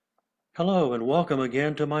Hello and welcome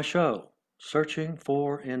again to my show, Searching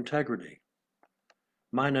for Integrity.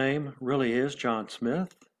 My name really is John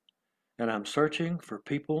Smith, and I'm searching for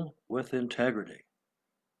people with integrity.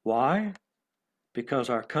 Why? Because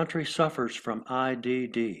our country suffers from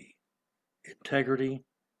IDD, Integrity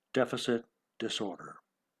Deficit Disorder.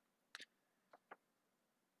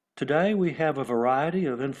 Today we have a variety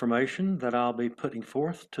of information that I'll be putting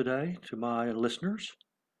forth today to my listeners,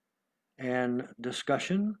 and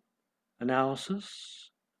discussion,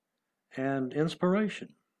 analysis, and inspiration.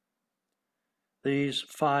 These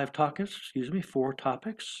four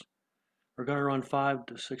topics are going to run 5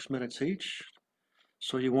 to 6 minutes each.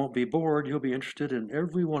 So you won't be bored. You'll be interested in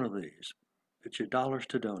every one of these. It's your dollars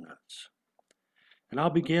to donuts. And I'll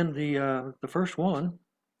begin the first one.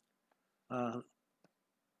 Uh,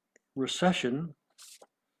 Recession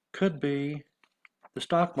could be, the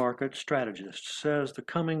stock market strategist says the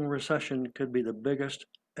coming recession could be the biggest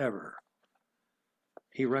ever.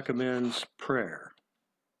 He recommends prayer,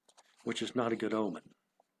 which is not a good omen.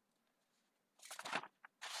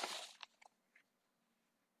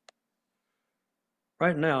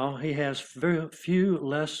 Right now, he has very few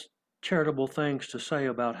less charitable things to say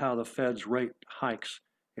about how the Fed's rate hikes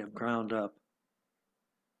have ground up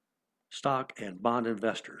stock and bond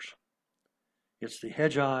investors. It's the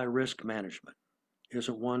hedge-eye risk management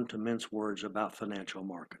isn't one to mince words about financial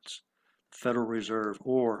markets, the Federal Reserve,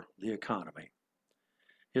 or the economy.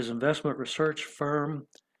 His investment research firm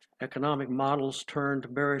Economic Models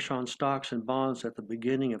turned bearish on stocks and bonds at the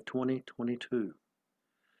beginning of 2022.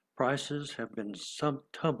 Prices have been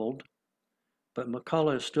tumbled, but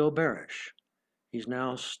McCullough is still bearish. He's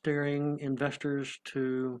now steering investors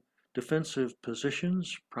to defensive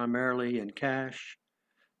positions, primarily in cash,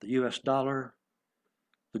 the US dollar,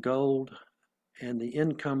 the gold, and the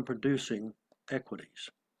income-producing equities.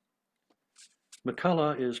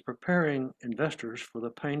 McCullough is preparing investors for the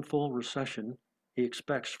painful recession he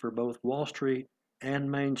expects for both Wall Street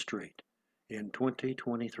and Main Street in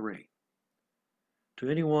 2023. To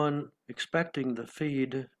anyone expecting the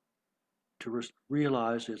Fed to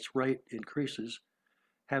realize its rate increases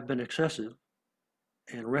have been excessive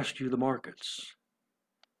and rescue the markets,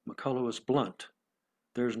 McCullough is blunt.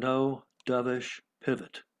 There's no dovish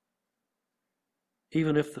pivot.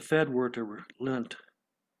 Even if the Fed were to relent,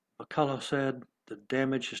 McCullough said the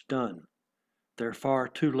damage is done. They're far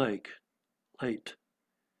too late.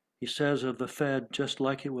 He says of the Fed, just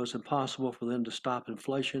like it was impossible for them to stop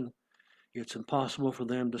inflation, it's impossible for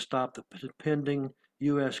them to stop the pending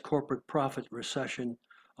U.S. corporate profit recession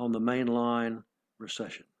on the mainline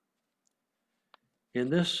recession. In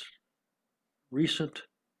this recent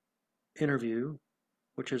interview,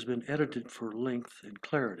 which has been edited for length and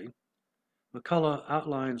clarity, McCullough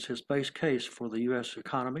outlines his base case for the U.S.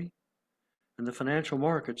 economy and the financial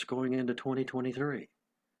markets going into 2023,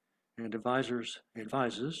 and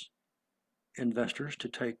advises investors to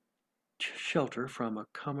take shelter from a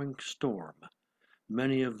coming storm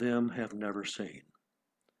many of them have never seen.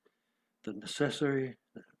 The necessary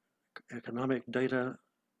economic data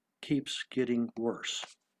keeps getting worse.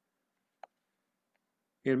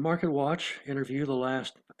 In Market Watch interview the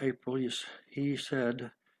last April, he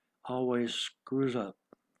said, always screws up.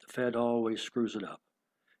 The Fed always screws it up,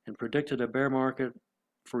 and predicted a bear market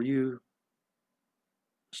for you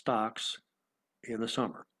stocks in the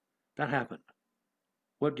summer. That happened.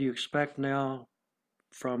 What do you expect now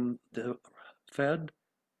from the Fed?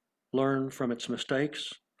 Learn from its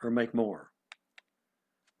mistakes or make more?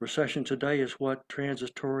 Recession today is what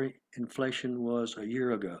transitory inflation was a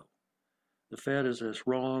year ago. The Fed is as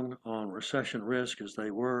wrong on recession risk as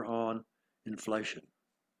they were on inflation.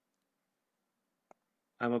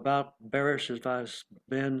 I'm about bearish as I've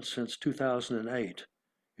been since 2008.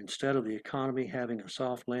 Instead of the economy having a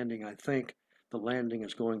soft landing, I think the landing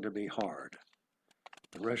is going to be hard.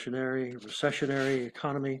 The recessionary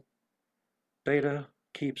economy data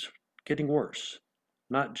keeps getting worse,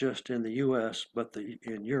 not just in the US, but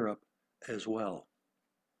in Europe as well.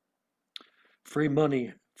 Free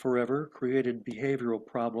money forever created behavioral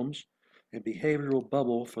problems, a behavioral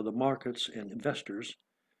bubble for the markets and investors.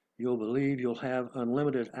 You'll believe you'll have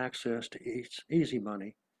unlimited access to easy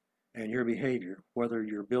money and your behavior, whether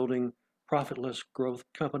you're building profitless growth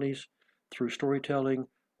companies through storytelling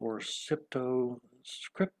or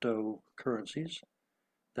cryptocurrencies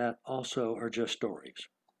that also are just stories.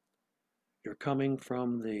 You're coming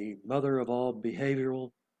from the mother of all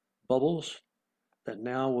behavioral bubbles that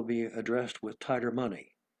now will be addressed with tighter money.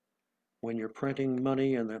 When you're printing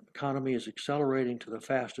money and the economy is accelerating to the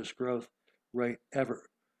fastest growth rate ever,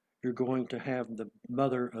 you're going to have the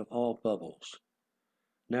mother of all bubbles.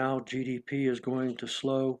 Now GDP is going to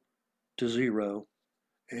slow to zero,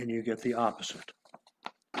 and you get the opposite.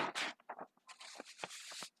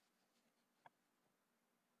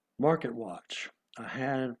 Market watch.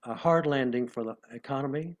 A hard landing for the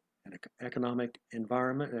economy and economic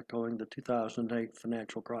environment echoing the 2008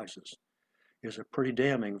 financial crisis is a pretty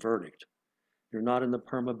damning verdict. You're not in the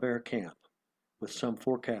perma-bear camp with some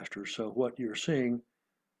forecasters, so what you're seeing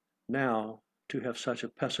now to have such a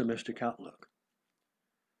pessimistic outlook.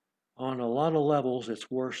 On a lot of levels,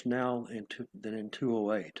 it's worse now than in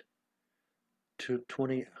 2008.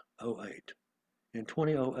 In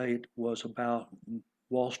 2008 was about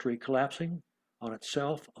Wall Street collapsing on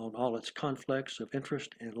itself, on all its conflicts of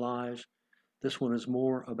interest and lies. This one is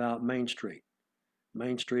more about Main Street.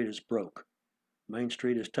 Main Street is broke. Main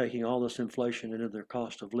Street is taking all this inflation into their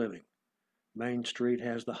cost of living. Main Street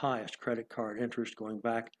has the highest credit card interest going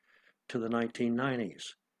back to the 1990s.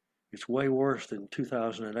 It's way worse than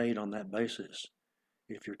 2008 on that basis.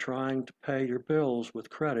 If you're trying to pay your bills with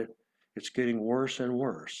credit, it's getting worse and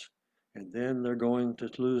worse. And then they're going to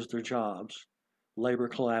lose their jobs. Labor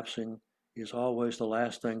collapsing is always the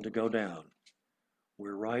last thing to go down.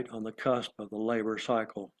 We're right on the cusp of the labor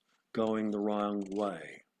cycle going the wrong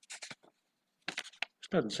way. This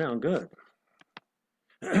doesn't sound good.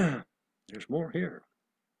 There's more here.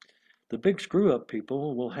 The big screw up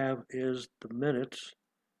people will have is the minutes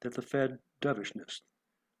that the Fed dovishness.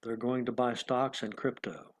 They're going to buy stocks and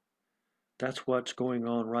crypto. That's what's going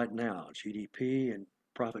on right now. GDP and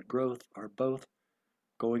profit growth are both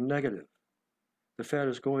going negative. The Fed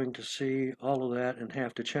is going to see all of that and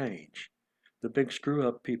have to change. The big screw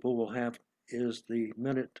up people will have is the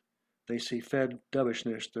minute they see Fed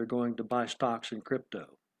dovishness, they're going to buy stocks and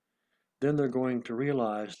crypto. Then they're going to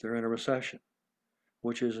realize they're in a recession,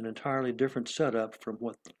 which is an entirely different setup from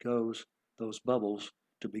what goes those bubbles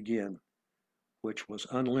to begin, which was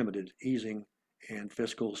unlimited easing and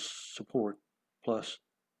fiscal support plus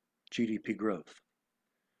GDP growth.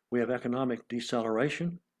 We have economic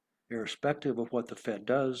deceleration. Irrespective of what the Fed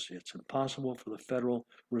does, it's impossible for the Federal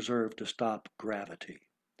Reserve to stop gravity.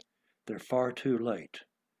 They're far too late.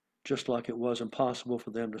 Just like it was impossible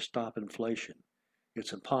for them to stop inflation,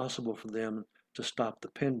 it's impossible for them to stop the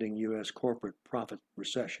pending U.S. corporate profit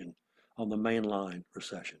recession on the mainline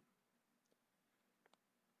recession.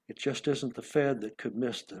 It just isn't the Fed that could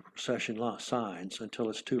miss the recession signs until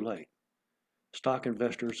it's too late. Stock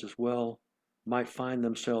investors as well might find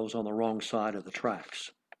themselves on the wrong side of the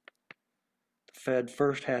tracks. The Fed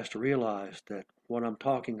first has to realize that what I'm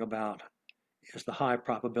talking about is the high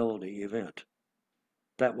probability event.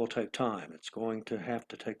 That will take time. It's going to have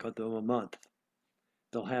to take them a month.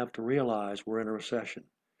 They'll have to realize we're in a recession,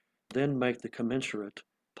 then make the commensurate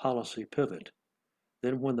policy pivot.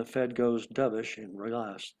 Then when the Fed goes dovish and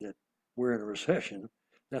realize that we're in a recession,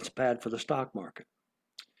 that's bad for the stock market.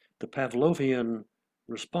 The Pavlovian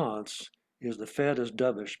response is the Fed is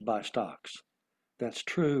dovish, buy stocks. That's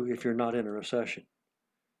true if you're not in a recession.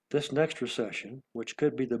 This next recession, which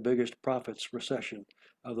could be the biggest profits recession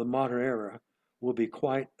of the modern era, will be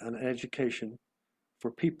quite an education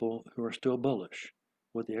for people who are still bullish,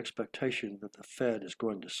 with the expectation that the Fed is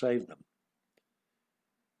going to save them.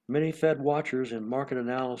 Many Fed watchers in market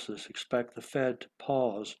analysis expect the Fed to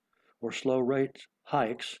pause or slow rate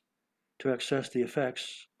hikes to assess the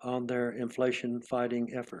effects on their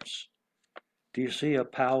inflation-fighting efforts. Do you see a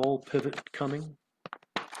Powell pivot coming?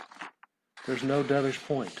 There's no dovish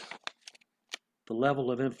point. The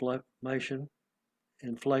level of inflation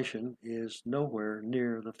is nowhere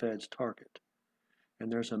near the Fed's target,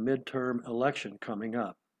 and there's a midterm election coming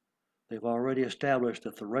up. They've already established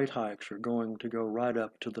that the rate hikes are going to go right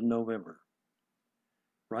up to the November.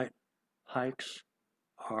 Rate hikes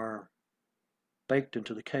are baked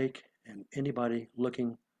into the cake, and anybody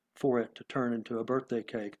looking for it to turn into a birthday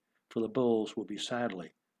cake for the bulls will be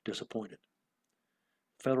sadly disappointed.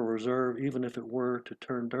 Federal Reserve, even if it were to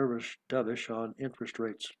turn dovish on interest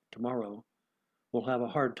rates tomorrow, will have a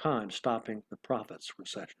hard time stopping the profits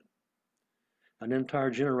recession. An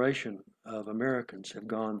entire generation of Americans have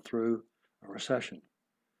gone through a recession.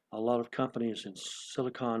 A lot of companies in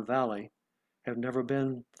Silicon Valley have never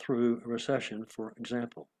been through a recession, for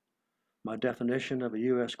example. My definition of a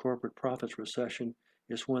U.S. corporate profits recession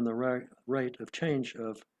is when the rate of change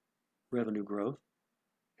of revenue growth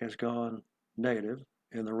has gone negative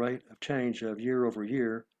and the rate of change of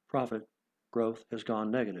year-over-year profit growth has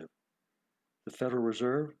gone negative. The Federal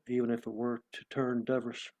Reserve, even if it were to turn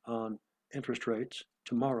dovish on interest rates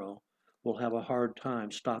tomorrow, will have a hard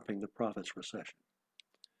time stopping the profits recession.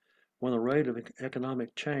 When the rate of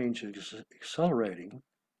economic change is accelerating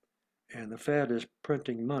and the Fed is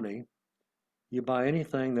printing money, you buy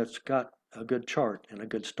anything that's got a good chart and a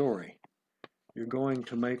good story. you're going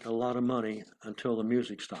to make a lot of money until the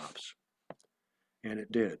music stops. And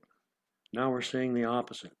it did. Now we're seeing the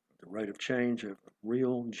opposite. The rate of change of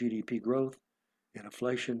real GDP growth and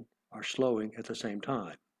inflation are slowing at the same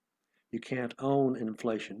time. You can't own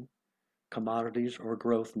inflation, commodities, or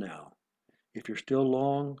growth now. If you're still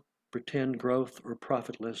long, pretend growth or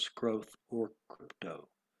profitless growth or crypto,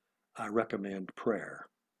 I recommend prayer.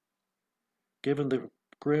 Given the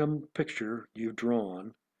grim picture you've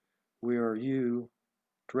drawn, where are you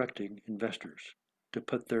directing investors to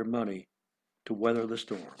put their money to weather the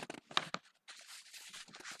storm?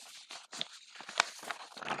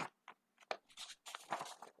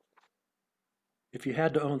 If you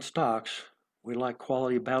had to own stocks, we like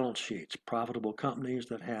quality balance sheets, profitable companies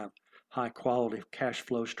that have high quality cash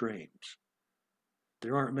flow streams.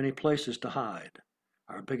 There aren't many places to hide.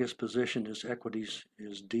 Our biggest position as equities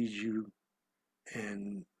is DGU,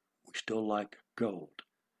 and we still like gold,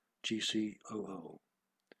 GCOO.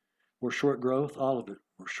 We're short growth, all of it.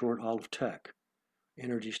 We're short all of tech.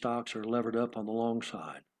 Energy stocks are levered up on the long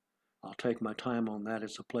side. I'll take my time on that.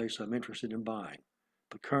 It's a place I'm interested in buying.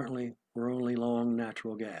 But currently, we're only long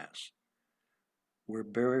natural gas. We're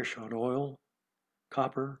bearish on oil,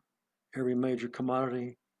 copper, every major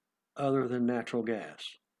commodity other than natural gas.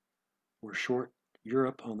 We're short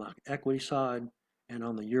Europe on the equity side and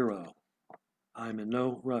on the euro. I'm in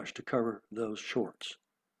no rush to cover those shorts.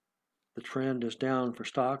 The trend is down for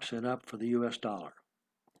stocks and up for the US dollar.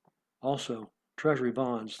 Also, Treasury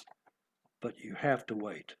bonds, but you have to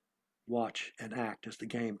wait, watch, and act as the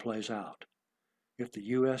game plays out. If the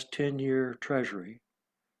US 10-year Treasury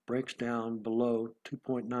breaks down below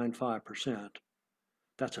 2.95%,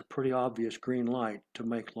 that's a pretty obvious green light to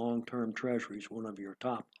make long-term treasuries one of your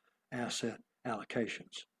top asset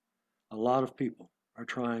allocations. A lot of people are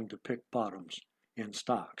trying to pick bottoms in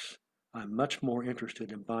stocks. I'm much more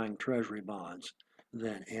interested in buying treasury bonds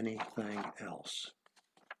than anything else.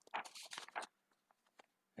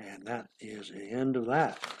 And that is the end of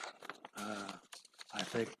that. I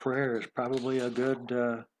think prayer is probably a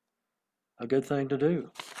good thing to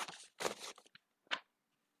do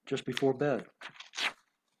just before bed.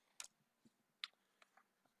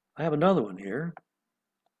 I have another one here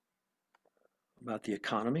about the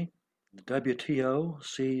economy. The WTO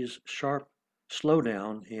sees sharp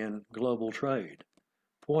slowdown in global trade,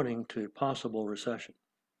 pointing to possible recession.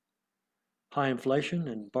 High inflation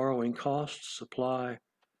and borrowing costs, supply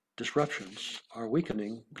disruptions are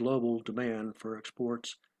weakening global demand for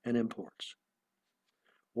exports and imports.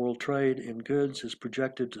 World trade in goods is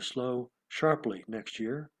projected to slow sharply next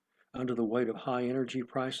year under the weight of high energy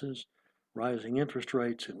prices, rising interest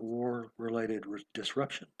rates, and war-related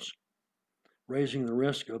disruptions, raising the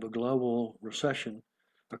risk of a global recession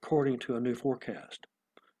according to a new forecast.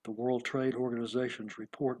 The World Trade Organization's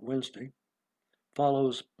report Wednesday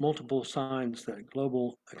follows multiple signs that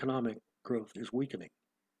global economic growth is weakening.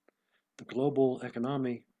 The global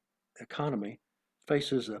economy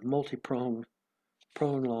faces a multi-pronged,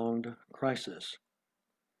 prolonged crisis.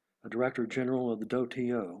 A Director General of the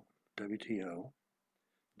WTO,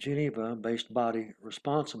 Geneva-based body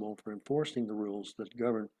responsible for enforcing the rules that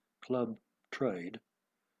govern club trade,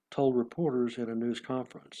 told reporters in a news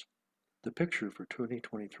conference, the picture for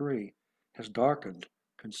 2023 has darkened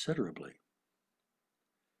considerably.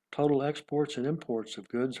 Total exports and imports of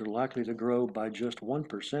goods are likely to grow by just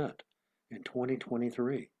 1% in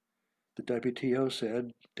 2023, the WTO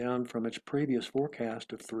said, down from its previous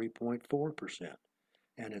forecast of 3.4%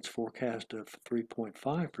 and its forecast of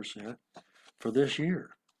 3.5% for this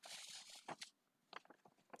year.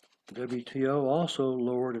 The WTO also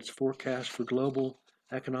lowered its forecast for global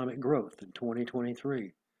economic growth in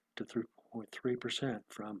 2023 to 3.3%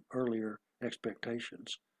 from earlier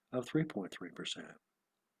expectations of 3.3%.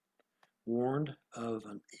 Warned of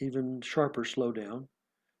an even sharper slowdown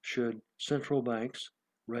should central banks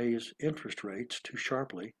raise interest rates too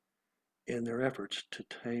sharply in their efforts to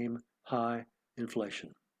tame high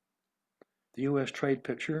inflation. The U.S. trade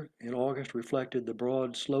picture in August reflected the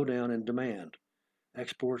broad slowdown in demand.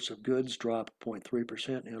 Exports of goods dropped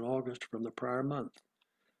 0.3% in August from the prior month,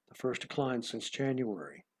 the first decline since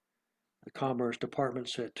January. The Commerce Department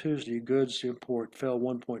said Tuesday goods import fell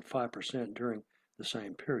 1.5% during the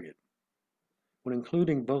same period. When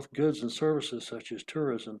including both goods and services such as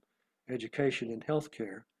tourism, education, and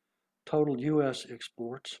healthcare, total U.S.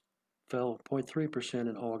 exports fell 0.3%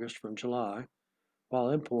 in August from July, while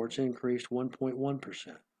imports increased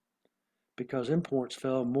 1.1%. Because imports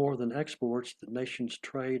fell more than exports, the nation's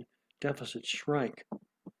trade deficit shrank.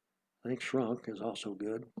 I think shrunk is also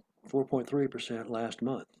good, 4.3% last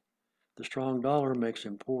month. The strong dollar makes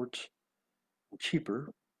imports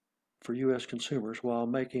cheaper for U.S. consumers while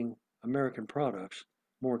making American products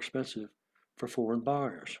more expensive for foreign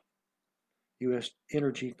buyers. U.S.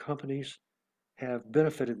 energy companies have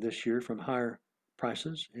benefited this year from higher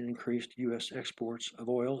prices and increased U.S. exports of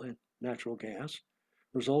oil and natural gas,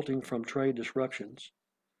 resulting from trade disruptions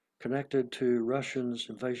connected to Russia's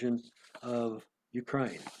invasion of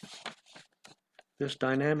Ukraine. This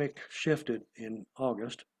dynamic shifted in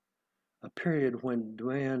August, a period when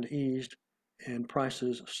demand eased and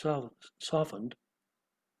prices softened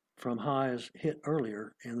from highs hit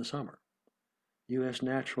earlier in the summer. U.S.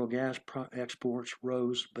 natural gas exports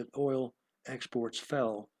rose, but oil exports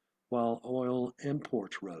fell while oil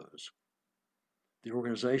imports rose. The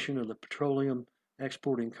Organization of the Petroleum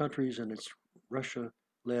Exporting Countries and its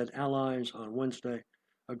Russia-led allies on Wednesday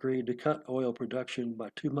agreed to cut oil production by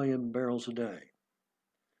 2 million barrels a day,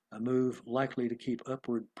 a move likely to keep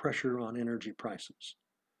upward pressure on energy prices.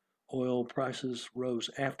 Oil prices rose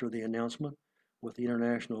after the announcement, with the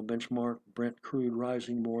international benchmark Brent crude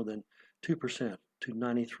rising more than 2% to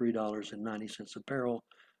 $93.90 a barrel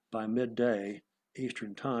by midday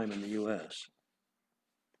Eastern Time in the U.S.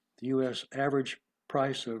 The U.S. average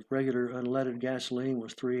price of regular unleaded gasoline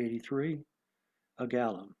was $3.83 a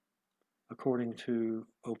gallon, according to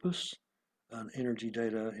Opus, an energy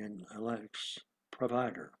data and analytics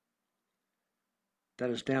provider. That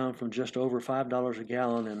is down from just over $5 a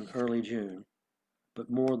gallon in early June, but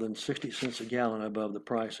more than 60 cents a gallon above the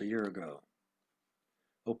price a year ago.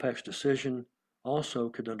 OPEC's decision also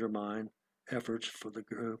could undermine efforts for the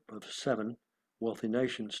group of 7 wealthy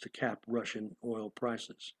nations to cap Russian oil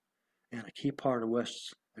prices, and a key part of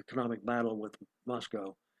West's economic battle with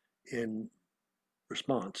Moscow in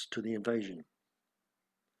response to the invasion.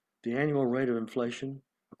 The annual rate of inflation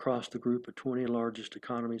across the group of 20 largest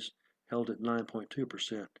economies held at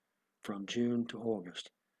 9.2% from June to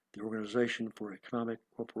August, the Organization for Economic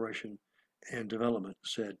Cooperation and Development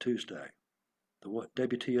said Tuesday. The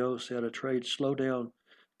WTO said a trade slowdown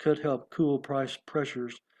could help cool price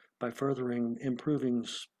pressures by furthering improving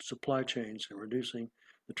supply chains and reducing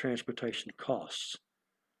the transportation costs.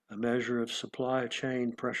 A measure of supply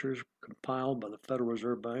chain pressures compiled by the Federal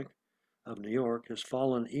Reserve Bank of New York has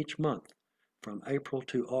fallen each month from April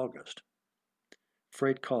to August.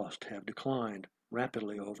 Freight costs have declined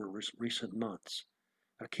rapidly over recent months.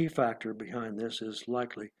 A key factor behind this is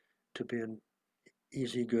likely to be in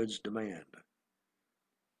easy goods demand.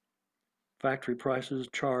 Factory prices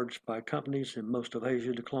charged by companies in most of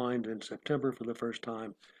Asia declined in September for the first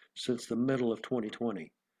time since the middle of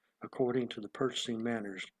 2020, according to the Purchasing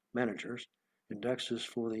Managers Indexes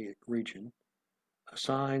for the region, a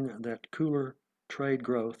sign that cooler trade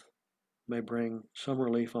growth may bring some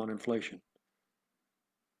relief on inflation.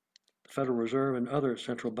 The Federal Reserve and other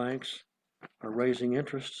central banks are raising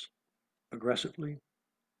interests aggressively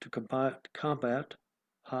to combat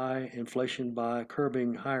high inflation by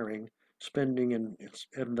curbing hiring, spending, and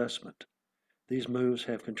investment. These moves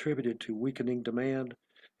have contributed to weakening demand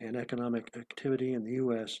and economic activity in the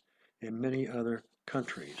U.S. and many other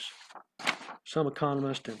countries. Some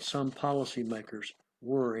economists and some policymakers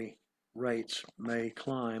worry rates may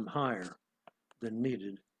climb higher than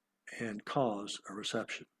needed and cause a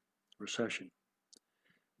recession.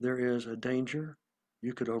 There is a danger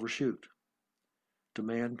you could overshoot.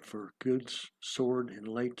 Demand for goods soared in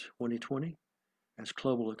late 2020 as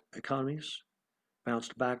global economies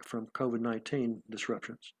bounced back from COVID-19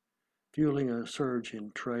 disruptions, fueling a surge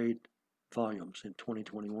in trade volumes in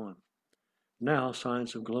 2021. Now,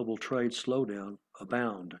 signs of global trade slowdown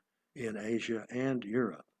abound in Asia and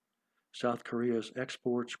Europe. South Korea's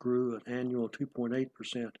exports grew an annual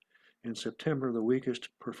 2.8% in September, the weakest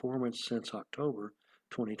performance since October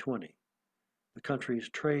 2020, the country's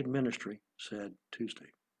trade ministry said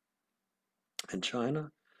Tuesday. In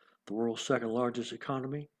China, the world's second largest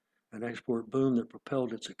economy, an export boom that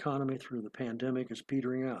propelled its economy through the pandemic is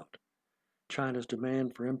petering out. China's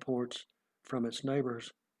demand for imports from its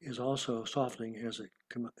neighbors is also softening as the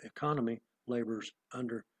economy labors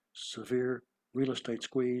under severe real estate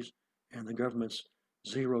squeeze and the government's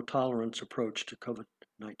zero-tolerance approach to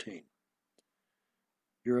COVID-19.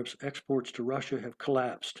 Europe's exports to Russia have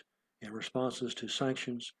collapsed in responses to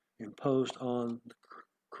sanctions imposed on the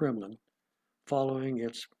Kremlin following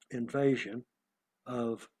its invasion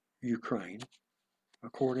of Ukraine,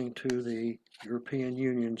 according to the European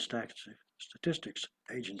Union Statistics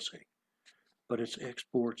Agency, but its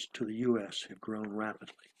exports to the U.S. have grown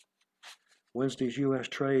rapidly. Wednesday's U.S.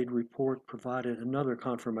 trade report provided another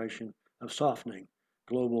confirmation of softening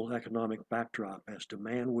global economic backdrop as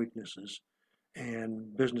demand weaknesses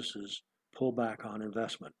and businesses pull back on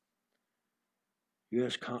investment.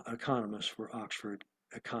 U.S. economists for Oxford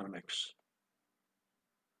Bidenomics.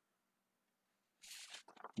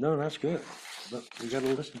 No, that's good, but we got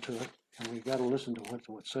to listen to it, and we got to listen to what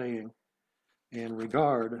it's saying and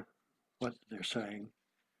regard what they're saying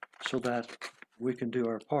so that we can do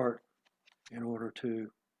our part in order to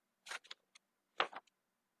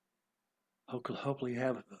hopefully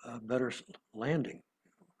have a better landing.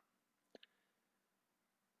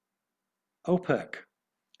 OPEC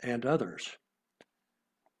and others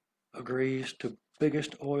agrees to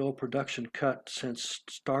biggest oil production cut since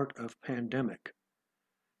start of pandemic.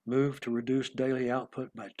 Move to reduce daily output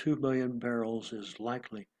by 2 million barrels is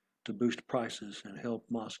likely to boost prices and help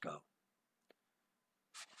Moscow.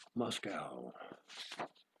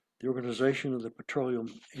 The Organization of the Petroleum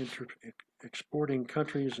Exporting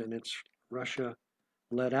Countries and its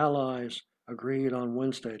Russia-led allies agreed on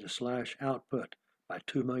Wednesday to slash output by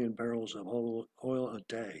 2 million barrels of oil a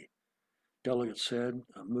day. Delegates said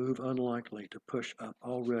a move unlikely to push up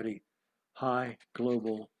already high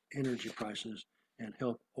global energy prices and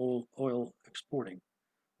help oil exporting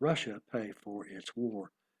Russia pay for its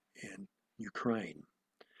war in Ukraine.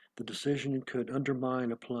 The decision could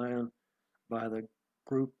undermine a plan by the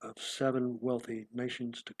group of 7 wealthy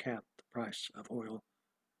nations to cap the price of oil,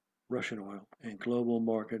 Russian oil, and global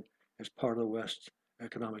market as part of the West's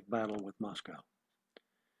economic battle with Moscow.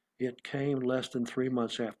 It came less than 3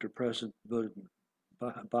 months after President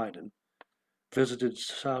Biden visited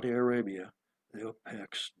Saudi Arabia, the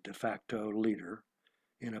OPEC's de facto leader,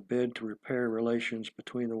 in a bid to repair relations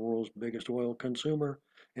between the world's biggest oil consumer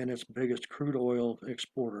and its biggest crude oil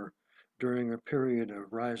exporter during a period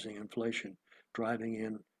of rising inflation, driving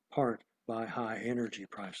in part by high energy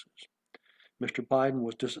prices. Mr. Biden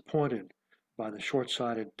was disappointed by the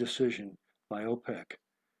short-sighted decision by OPEC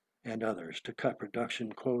and others to cut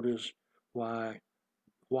production quotas while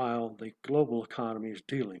the global economy is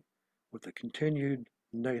dealing with the continued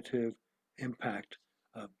negative impact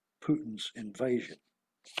of Putin's invasion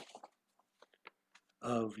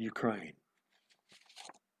of Ukraine.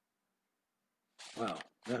 Wow,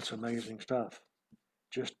 that's amazing stuff.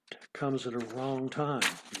 Just comes at a wrong time.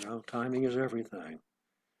 Timing is everything.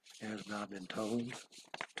 As I've been told,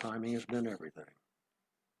 timing has been everything.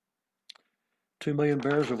 2 million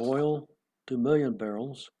barrels of oil, 2 million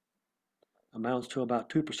barrels, amounts to about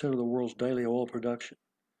 2% of the world's daily oil production,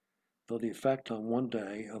 though the effect on one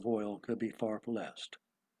day of oil could be far less.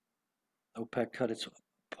 OPEC cut its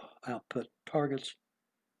output targets,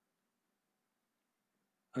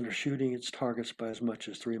 undershooting its targets by as much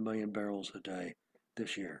as 3 million barrels a day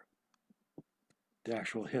this year. The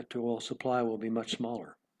actual hit to oil supply will be much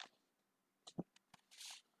smaller.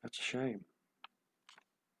 That's a shame.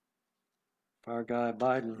 If our guy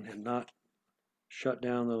Biden had not shut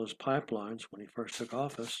down those pipelines when he first took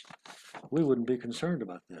office, we wouldn't be concerned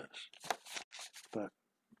about this. But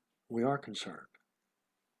we are concerned.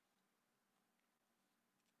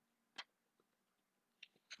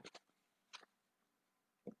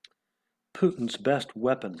 Putin's best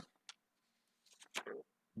weapon,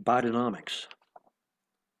 Bidenomics.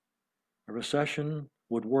 A recession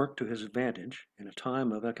would work to his advantage in a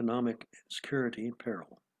time of economic security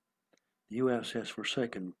peril. The U.S. has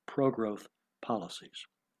forsaken pro-growth policies.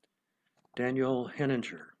 Daniel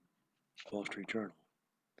Henninger, Wall Street Journal.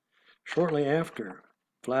 Shortly after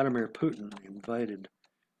Vladimir Putin invaded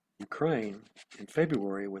Ukraine in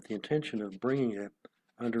February with the intention of bringing it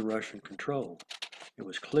under Russian control, it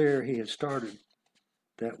was clear he had started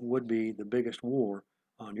that would be the biggest war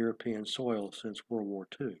on European soil since World War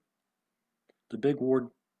II. The big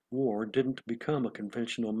war didn't become a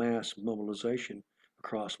conventional mass mobilization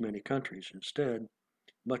across many countries. Instead,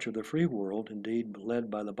 much of the free world, indeed led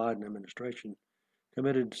by the Biden administration,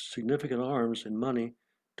 committed significant arms and money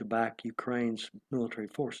to back Ukraine's military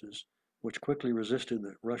forces, which quickly resisted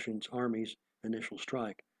the Russian army's initial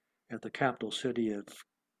strike at the capital city of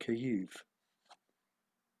Kyiv.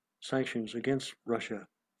 Sanctions against Russia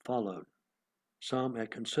followed, some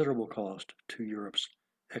at considerable cost to Europe's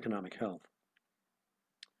economic health.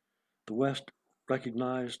 The West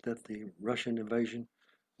recognized that the Russian invasion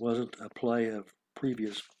wasn't a play of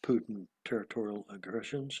previous Putin territorial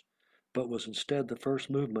aggressions, but was instead the first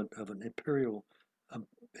movement of an imperial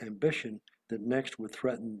ambition that next would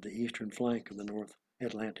threaten the eastern flank of the North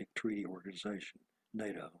Atlantic Treaty Organization,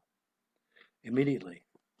 NATO. Immediately,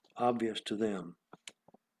 obvious to them,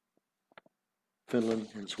 Finland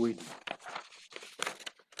and Sweden.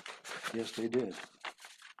 Yes, they did.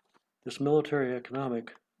 This military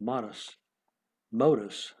economic modus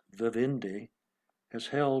vivendi has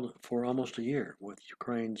held for almost a year, with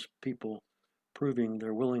Ukraine's people proving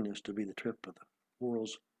their willingness to be the tip of the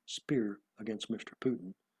world's spear against Mr.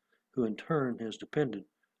 Putin who in turn has depended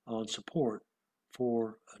on support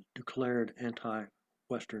for a declared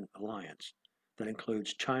anti-Western alliance that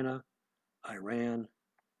includes China, Iran,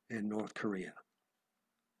 and North Korea.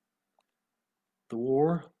 The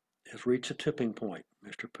war has reached a tipping point.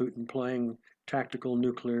 Mr. Putin playing tactical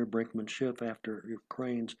nuclear brinkmanship after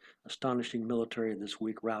Ukraine's astonishing military this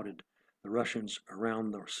week routed the Russians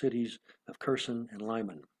around the cities of Kherson and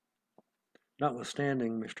Lyman.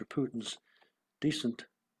 Notwithstanding Mr. Putin's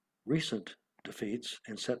recent defeats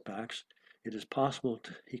and setbacks, it is possible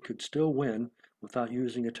he could still win without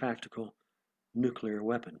using a tactical nuclear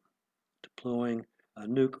weapon. Deploying a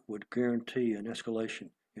nuke would guarantee an escalation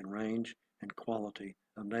in range and quality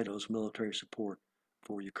of NATO's military support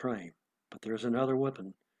for Ukraine. But there's another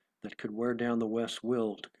weapon that could wear down the West's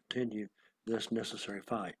will to continue this necessary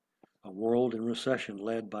fight, a world in recession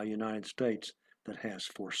led by the United States that has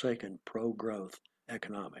forsaken pro-growth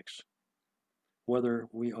economics. Whether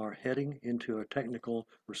we are heading into a technical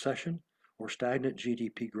recession or stagnant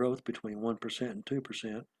GDP growth between 1% and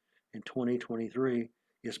 2% in 2023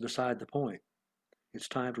 is beside the point. It's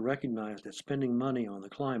time to recognize that spending money on the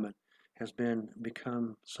climate has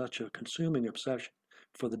become such a consuming obsession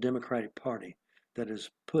for the Democratic Party that is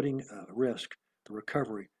putting at risk the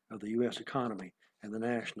recovery of the U.S. economy and the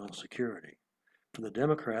national security. For the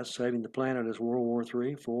Democrats, saving the planet is World War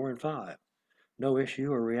III, IV, and V. No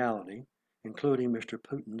issue or reality, including Mr.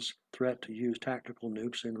 Putin's threat to use tactical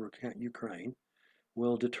nukes in Ukraine,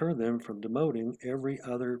 will deter them from demoting every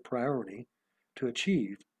other priority to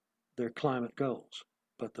achieve their climate goals.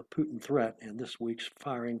 But the Putin threat and this week's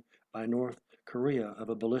firing by North Korea of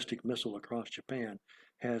a ballistic missile across Japan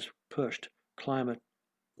has pushed climate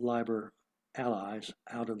LIBOR allies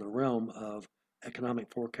out of the realm of economic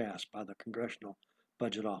forecast by the Congressional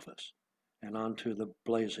Budget Office and onto the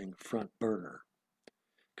blazing front burner.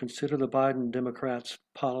 Consider the Biden Democrats'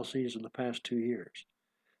 policies in the past 2 years.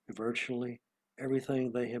 Virtually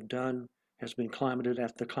everything they have done has been climated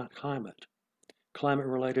at the climate.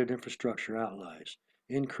 Climate-related infrastructure outlays,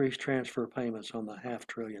 increased transfer payments on the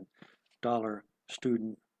 $500 billion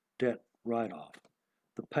student debt write-off.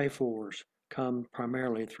 The pay-fors come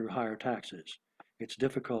primarily through higher taxes. It's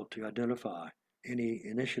difficult to identify any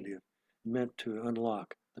initiative meant to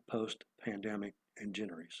unlock the post-pandemic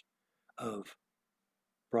engineers of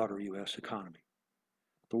broader U.S. economy.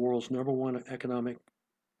 The world's number one economic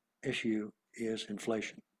issue is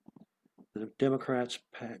inflation. The Democrats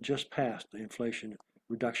just passed the Inflation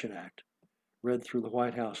Reduction Act, read through the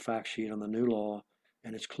White House fact sheet on the new law,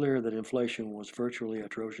 and it's clear that inflation was virtually a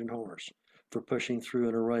Trojan horse for pushing through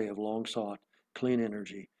an array of long-sought clean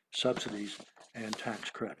energy, subsidies, and tax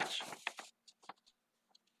credits.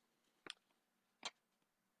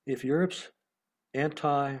 If Europe's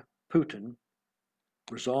anti-Putin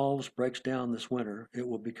resolves breaks down this winter, it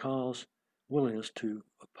will be because willingness to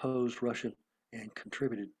oppose Russia and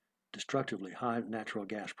contributed destructively high natural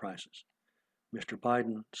gas prices. Mr.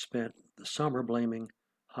 Biden spent the summer blaming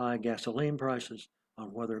high gasoline prices on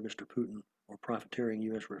whether Mr. Putin or profiteering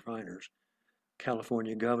U.S. refiners.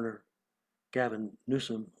 California Governor Gavin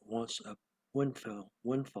Newsom wants a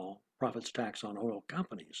windfall profits tax on oil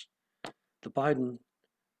companies. The Biden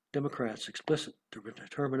Democrats' explicit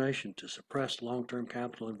determination to suppress long-term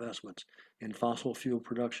capital investments in fossil fuel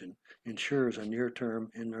production ensures a near-term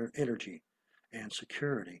energy and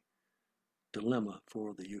security dilemma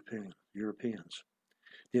for the Europeans.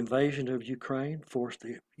 The invasion of Ukraine forced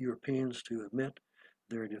the Europeans to admit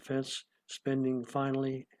their defense spending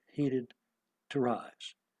finally headed to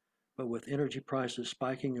rise. But with energy prices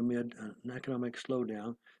spiking amid an economic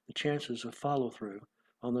slowdown, the chances of follow-through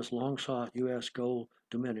on this long-sought U.S. goal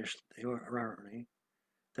diminished. The irony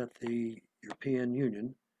that the European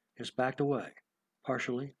Union has backed away,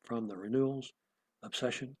 partially from the renewals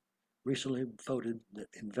obsession, recently voted that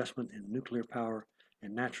investment in nuclear power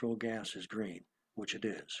and natural gas is green, which it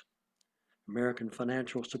is. American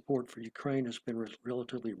financial support for Ukraine has been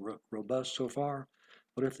relatively robust so far,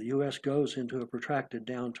 but if the U.S. goes into a protracted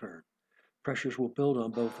downturn, pressures will build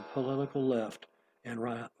on both the political left and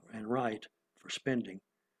right for spending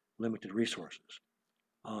limited resources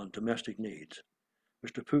on domestic needs.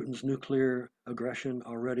 Mr. Putin's nuclear aggression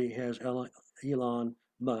already has Elon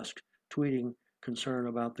Musk tweeting concern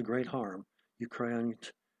about the great harm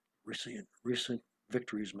Ukraine's recent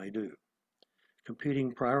victories may do.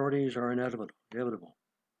 Competing priorities are inevitable,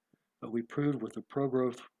 but we proved with the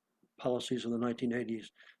pro-growth policies in the 1980s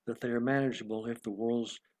that they are manageable if the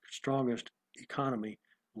world's strongest economy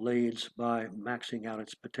leads by maxing out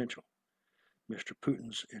its potential. Mr.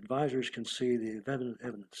 Putin's advisors can see the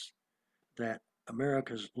evidence that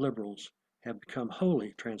America's liberals have become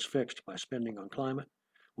wholly transfixed by spending on climate,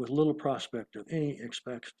 with little prospect of any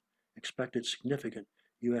expected significant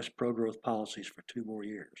U.S. pro-growth policies for 2 more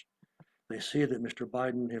years. They see that Mr.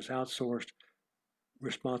 Biden has outsourced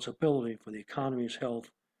responsibility for the economy's health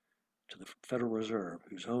to the Federal Reserve,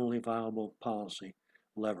 whose only viable policy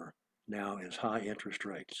lever now is high interest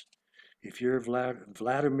rates. If you're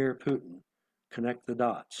Vladimir Putin, connect the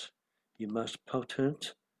dots. You most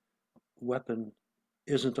potent weapon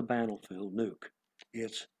isn't a battlefield nuke,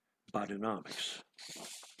 it's Bidenomics.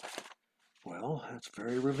 Well, that's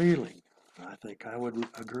very revealing. I think I would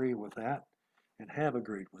agree with that and have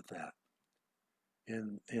agreed with that.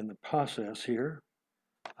 In the process here,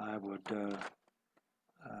 I would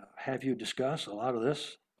have you discuss a lot of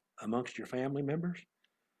this amongst your family members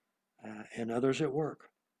and others at work.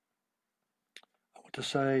 I want to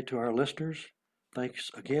say to our listeners, thanks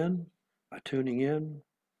again by tuning in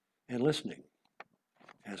and listening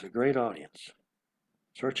as a great audience,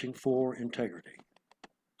 searching for integrity.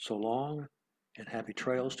 So long and happy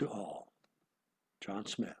trails to all. John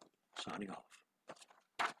Smith, signing off.